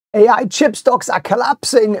AI chip stocks are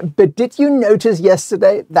collapsing, but did you notice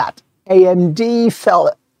yesterday that AMD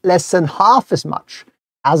fell less than half as much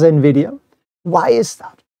as NVIDIA? Why is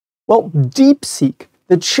that? Well, DeepSeek,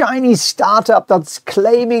 the Chinese startup that's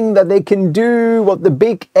claiming that they can do what the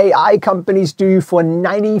big AI companies do for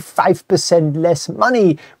 95% less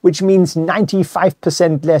money, which means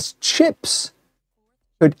 95% less chips,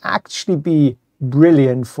 could actually be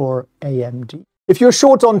brilliant for AMD. If you're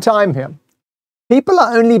short on time here, people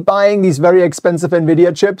are only buying these very expensive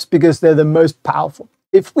NVIDIA chips because they're the most powerful.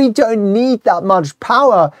 If we don't need that much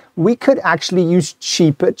power, we could actually use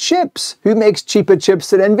cheaper chips. Who makes cheaper chips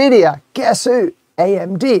than NVIDIA? Guess who?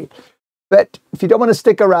 AMD. But if you don't want to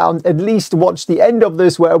stick around, at least watch the end of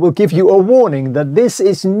this where I will give you a warning that this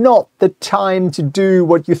is not the time to do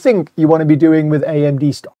what you think you want to be doing with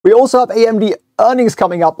AMD stock. We also have AMD earnings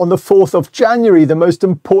coming up on the 4th of January, the most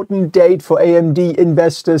important date for AMD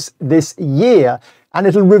investors this year. And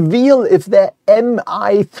it'll reveal if their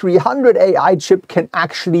MI300 AI chip can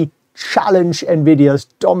actually challenge NVIDIA's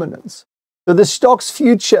dominance. So the stock's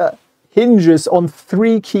future hinges on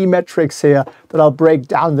 3 key metrics here that I'll break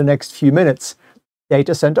down in the next few minutes.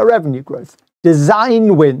 Data center revenue growth,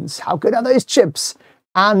 design wins, how good are those chips,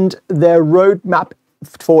 and their roadmap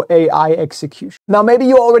for AI execution. Now, maybe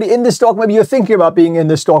you're already in the stock, maybe you're thinking about being in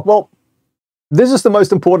the stock. Well, this is the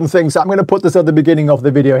most important thing, so I'm going to put this at the beginning of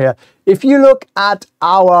the video here. If you look at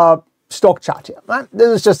our stock chart here, right? This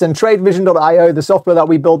is just in tradevision.io, the software that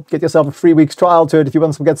we built. Get yourself a 3 weeks trial to it if you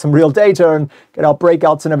want to get some real data and get our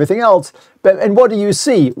breakouts and everything else. And what do you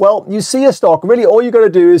see? Well, you see a stock. Really, all you got to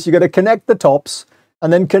do is you got to connect the tops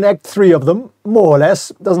and then connect 3 of them, more or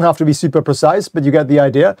less. It doesn't have to be super precise, but you get the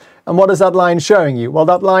idea. And what is that line showing you? Well,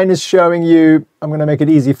 that line is showing you, I'm going to make it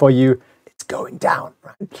easy for you, it's going down,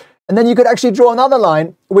 right? And then you could actually draw another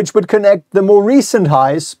line which would connect the more recent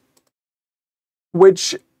highs,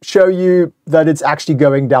 which show you that it's actually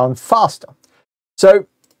going down faster. So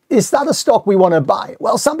is that a stock we want to buy?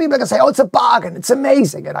 Well, some people are going to say, oh, it's a bargain, it's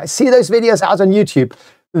amazing. And I see those videos out on YouTube.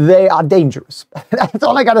 They are dangerous. That's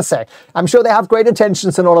all I got to say. I'm sure they have great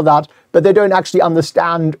intentions and all of that, but they don't actually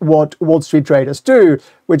understand what Wall Street traders do,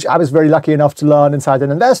 which I was very lucky enough to learn inside an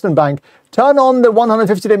investment bank. Turn on the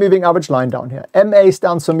 150-day moving average line down here. MA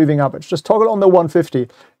stands for moving average. Just toggle on the 150.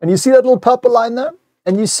 And you see that little purple line there?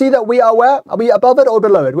 And you see that we are where? Are we above it or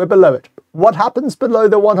below it? We're below it. What happens below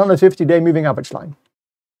the 150-day moving average line?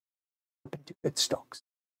 To good stocks.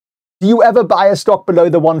 Do you ever buy a stock below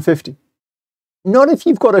the 150? Not if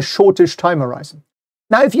you've got a shortish time horizon.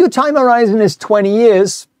 Now, if your time horizon is 20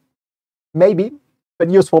 years, maybe, but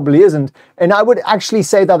yours probably isn't. And I would actually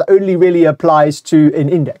say that only really applies to an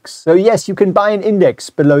index. So yes, you can buy an index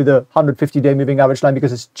below the 150-day moving average line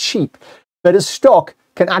because it's cheap. But a stock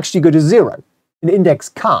can actually go to 0. An index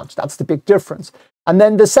can't. That's the big difference. And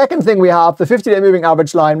then the second thing we have, the 50-day moving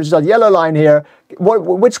average line, which is that yellow line here.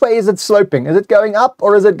 Which way is it sloping? Is it going up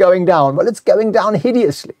or is it going down? Well, it's going down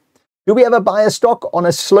hideously. Do we ever buy a stock on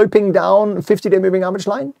a sloping down 50-day moving average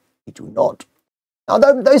line? We do not. Now,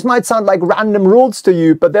 those might sound like random rules to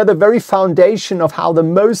you, but they're the very foundation of how the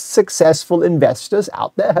most successful investors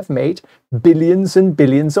out there have made billions and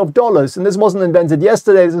billions of dollars. And this wasn't invented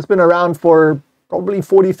yesterday. This has been around for probably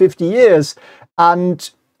 40, 50 years. And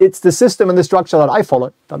it's the system and the structure that I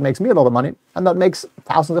follow that makes me a lot of money and that makes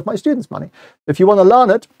thousands of my students money. If you want to learn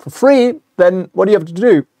it for free, then what do you have to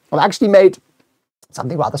do? I've actually made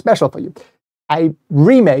something rather special for you. I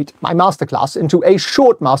remade my masterclass into a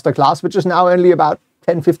short masterclass, which is now only about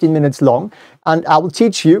 10, 15 minutes long. And I will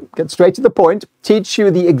teach you, get straight to the point, teach you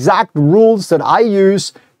the exact rules that I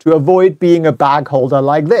use to avoid being a bag holder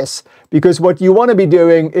like this. Because what you want to be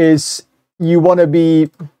doing is you want to be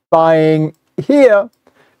buying here,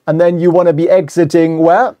 and then you want to be exiting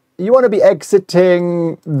where? You want to be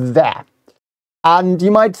exiting there. And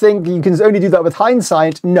you might think you can only do that with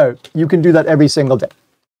hindsight. No, you can do that every single day.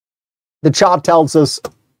 The chart tells us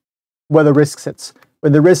where the risk sits.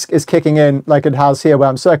 When the risk is kicking in, like it has here where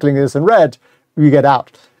I'm circling this in red, you get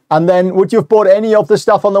out. And then would you have bought any of the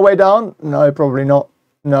stuff on the way down? No, probably not.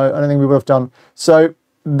 No, I don't think we would have done. So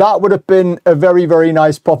that would have been a very, very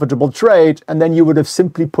nice profitable trade. And then you would have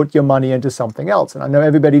simply put your money into something else. And I know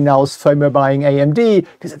everybody now is FOMO buying AMD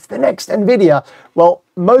because it's the next NVIDIA. Well,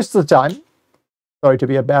 most of the time, sorry to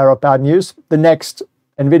be a bearer of bad news, the next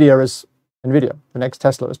NVIDIA is NVIDIA. The next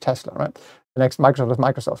Tesla is Tesla, right? The next Microsoft is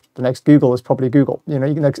Microsoft. The next Google is probably Google. You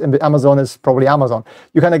know, next Amazon is probably Amazon.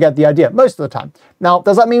 You kind of get the idea most of the time. Now,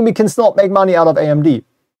 does that mean we can still make money out of AMD?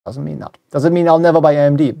 Doesn't mean that. Does it mean I'll never buy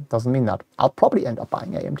AMD? Doesn't mean that. I'll probably end up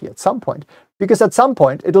buying AMD at some point because at some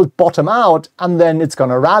point it'll bottom out and then it's going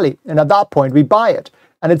to rally. And at that point we buy it.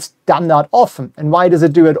 And it's done that often. And why does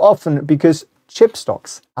it do it often? Because chip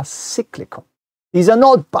stocks are cyclical. These are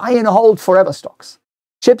not buy and hold forever stocks.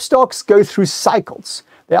 Chip stocks go through cycles.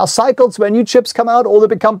 There are cycles where new chips come out, all the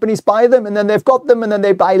big companies buy them, and then they've got them, and then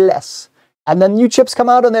they buy less. And then new chips come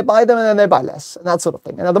out, and they buy them, and then they buy less, and that sort of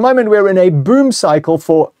thing. And at the moment, we're in a boom cycle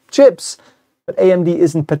for chips, but AMD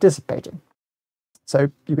isn't participating. So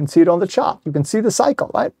you can see it on the chart. You can see the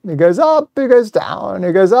cycle, right? It goes up, it goes down,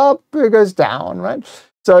 it goes up, it goes down, right?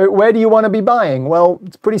 So where do you want to be buying? Well,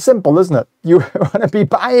 it's pretty simple, isn't it? You want to be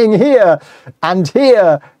buying here, and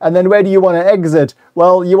then where do you want to exit?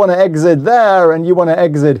 Well, you want to exit there, and you want to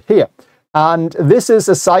exit here. And this is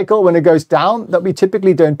a cycle when it goes down that we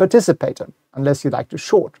typically don't participate in, unless you like to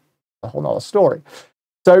short. A whole other story.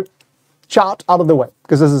 So chart out of the way,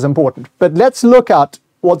 because this is important. But let's look at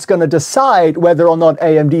what's going to decide whether or not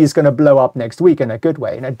AMD is going to blow up next week in a good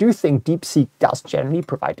way. And I do think DeepSeek does generally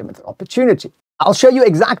provide them with an opportunity. I'll show you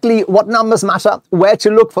exactly what numbers matter, where to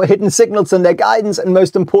look for hidden signals in their guidance, and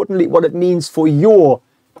most importantly, what it means for your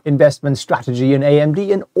investment strategy in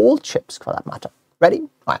AMD and all chips for that matter. Ready?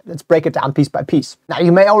 All right, let's break it down piece by piece. Now,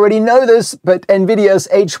 you may already know this, but NVIDIA's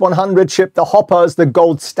H100 chip, the Hopper, is the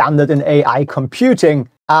gold standard in AI computing.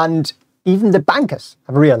 And even the bankers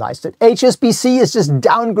have realized it. HSBC has just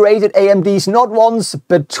downgraded AMD's not once,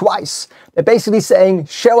 but twice. They're basically saying,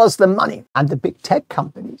 show us the money. And the big tech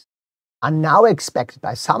companies are now expected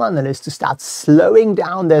by some analysts to start slowing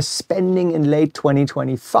down their spending in late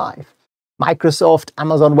 2025. Microsoft,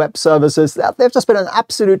 Amazon Web Services, they've just been an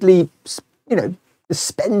absolutely,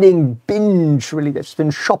 spending binge, really. They've just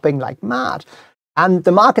been shopping like mad. And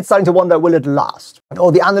the market's starting to wonder, will it last? And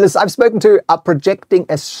all the analysts I've spoken to are projecting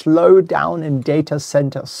a slowdown in data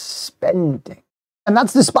center spending. And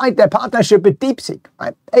that's despite their partnership with DeepSeek,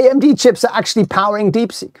 right? AMD chips are actually powering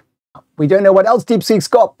DeepSeek. We don't know what else DeepSeek's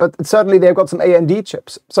got, but certainly they've got some AMD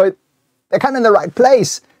chips. So they're kind of in the right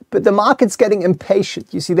place, but the market's getting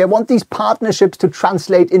impatient. You see, they want these partnerships to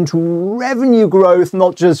translate into revenue growth,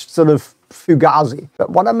 not just sort of fugazi.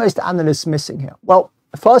 But what are most analysts missing here? Well,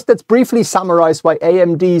 first, let's briefly summarize why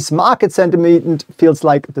AMD's market sentiment feels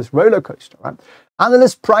like this roller coaster, right?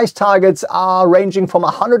 Analyst price targets are ranging from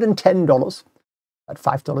 $110, at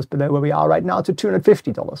 $5 below where we are right now, to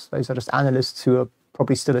 $250. Those are just analysts who are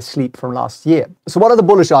probably still asleep from last year. So what are the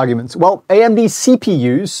bullish arguments? Well, AMD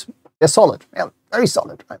CPUs, they're solid. Yeah, very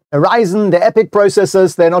solid, right? The Ryzen, the EPYC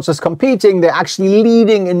processors, they're not just competing, they're actually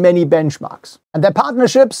leading in many benchmarks. And their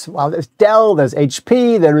partnerships, well, there's Dell, there's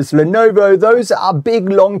HP, there is Lenovo. Those are big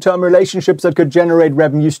long-term relationships that could generate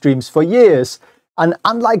revenue streams for years. And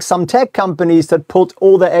unlike some tech companies that put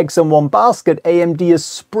all their eggs in one basket, AMD has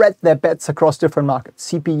spread their bets across different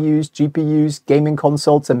markets. CPUs, GPUs, gaming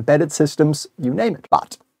consoles, embedded systems, you name it.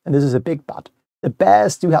 But, and this is a big but, the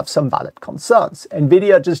bears do have some valid concerns.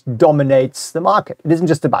 NVIDIA just dominates the market. It isn't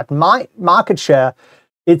just about market share,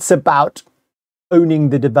 it's about owning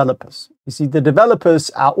the developers. You see, the developers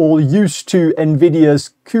are all used to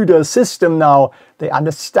NVIDIA's CUDA system now. They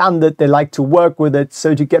understand it, they like to work with it,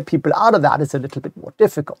 so to get people out of that is a little bit more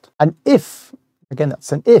difficult. And if, again,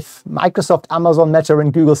 that's an if, Microsoft, Amazon, Meta,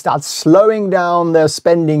 and Google start slowing down their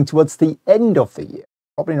spending towards the end of the year,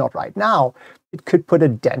 probably not right now, it could put a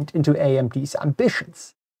dent into AMD's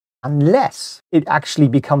ambitions. Unless it actually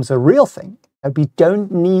becomes a real thing, that we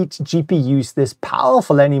don't need GPUs this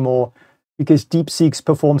powerful anymore because DeepSeek's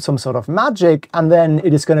performed some sort of magic, and then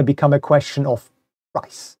it is going to become a question of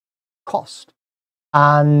price, cost.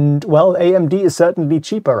 And, well, AMD is certainly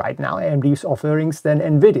cheaper right now, AMD's offerings, than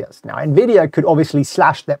NVIDIA's. Now, NVIDIA could obviously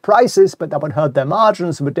slash their prices, but that would hurt their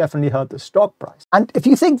margins, would definitely hurt the stock price. And if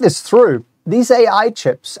you think this through, these AI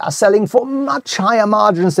chips are selling for much higher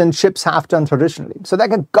margins than chips have done traditionally. So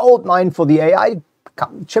they're a gold mine for the AI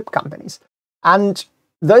chip companies. And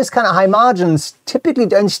those kind of high margins typically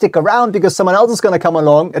don't stick around because someone else is going to come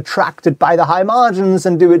along attracted by the high margins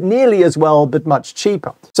and do it nearly as well, but much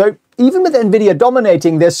cheaper. So even with NVIDIA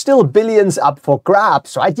dominating, there's still billions up for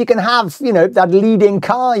grabs, right? You can have, that leading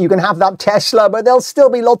car, you can have that Tesla, but there'll still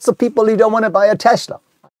be lots of people who don't want to buy a Tesla.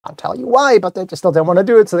 I'll tell you why, but they just still don't want to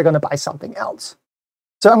do it, so they're going to buy something else.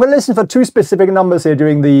 So I'm going to listen for two specific numbers here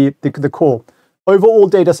during the call. Overall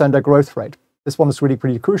data center growth rate. This one is really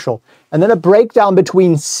pretty crucial. And then a breakdown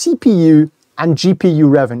between CPU and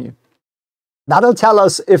GPU revenue. That'll tell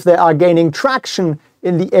us if they are gaining traction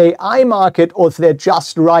in the AI market or if they're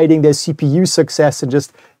just riding their CPU success and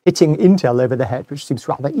just hitting Intel over the head, which seems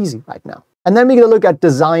rather easy right now. And then we're going to look at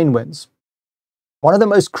design wins. One of the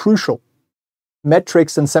most crucial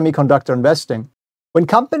metrics in semiconductor investing When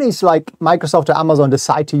companies like Microsoft or Amazon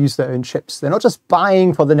decide to use their own chips, they're not just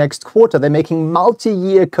buying for the next quarter, they're making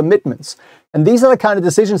multi-year commitments. And these are the kind of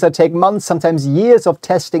decisions that take months, sometimes years of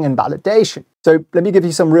testing and validation. So let me give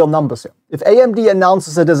you some real numbers here. If AMD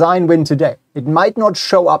announces a design win today, it might not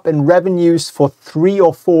show up in revenues for 3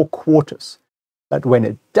 or 4 quarters. But when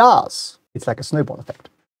it does, it's like a snowball effect.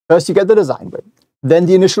 First, you get the design win. Then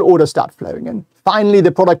the initial orders start flowing in. Finally,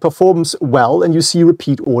 the product performs well and you see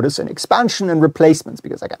repeat orders and expansion and replacements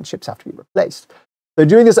because, again, chips have to be replaced. So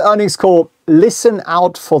during this earnings call, listen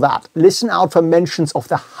out for that. Listen out for mentions of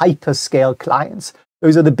the hyperscale clients.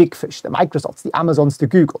 Those are the big fish, the Microsofts, the Amazons, the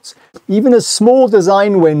Googles. Even a small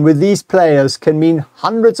design win with these players can mean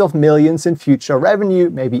hundreds of millions in future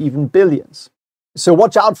revenue, maybe even billions. So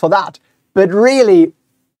watch out for that. But really,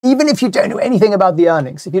 even if you don't know anything about the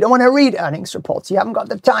earnings, if you don't want to read earnings reports, you haven't got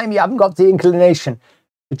the time, you haven't got the inclination,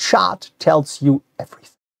 the chart tells you everything.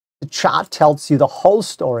 The chart tells you the whole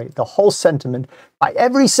story, the whole sentiment by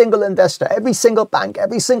every single investor, every single bank,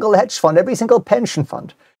 every single hedge fund, every single pension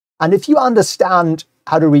fund. And if you understand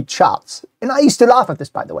how to read charts, and I used to laugh at this,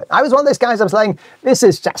 by the way. I was one of those guys that was like, this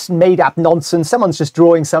is just made up nonsense. Someone's just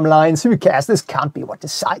drawing some lines. Who cares? This can't be what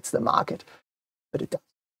decides the market. But it does.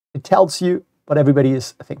 It tells you what everybody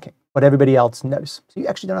is thinking, what everybody else knows. So you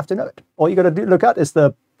actually don't have to know it. All you got to look at is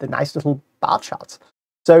the nice little bar charts.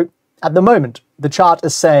 So at the moment, the chart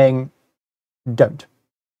is saying, don't.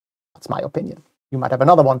 That's my opinion. You might have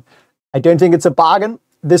another one. I don't think it's a bargain.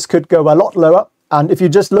 This could go a lot lower. And if you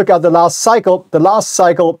just look at the last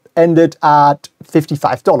cycle ended at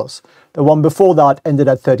 $55. The one before that ended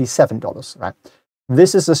at $37, right?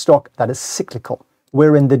 This is a stock that is cyclical.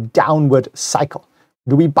 We're in the downward cycle.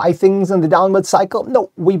 Do we buy things in the downward cycle? No,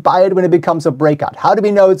 we buy it when it becomes a breakout. How do we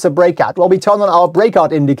know it's a breakout? Well, we turn on our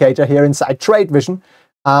breakout indicator here inside Trade Vision,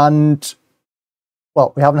 and,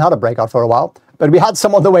 well, we haven't had a breakout for a while, but we had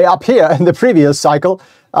some on the way up here in the previous cycle.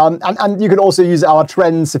 And you could also use our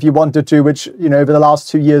trends if you wanted to, which, you know, over the last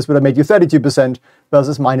 2 years would have made you 32%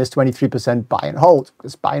 versus minus 23% buy and hold.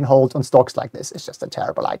 Because buy and hold on stocks like this is just a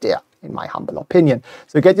terrible idea, in my humble opinion.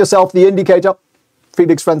 So get yourself the indicator,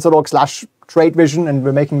 felixprehn.org/Trade Vision, and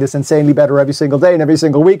we're making this insanely better every single day and every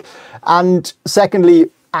single week. And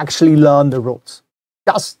secondly, actually learn the rules.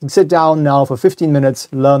 Just sit down now for 15 minutes,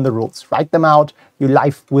 learn the rules, write them out. Your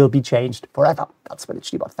life will be changed forever. That's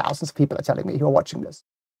literally what thousands of people are telling me who are watching this.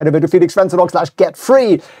 Head over to felixprehn.org/get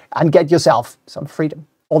free and get yourself some freedom.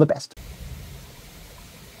 All the best.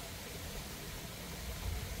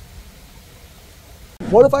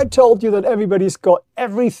 What if I told you that everybody's got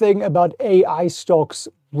everything about AI stocks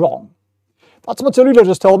wrong? That's what Tallulah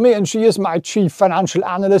just told me, and she is my chief financial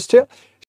analyst here.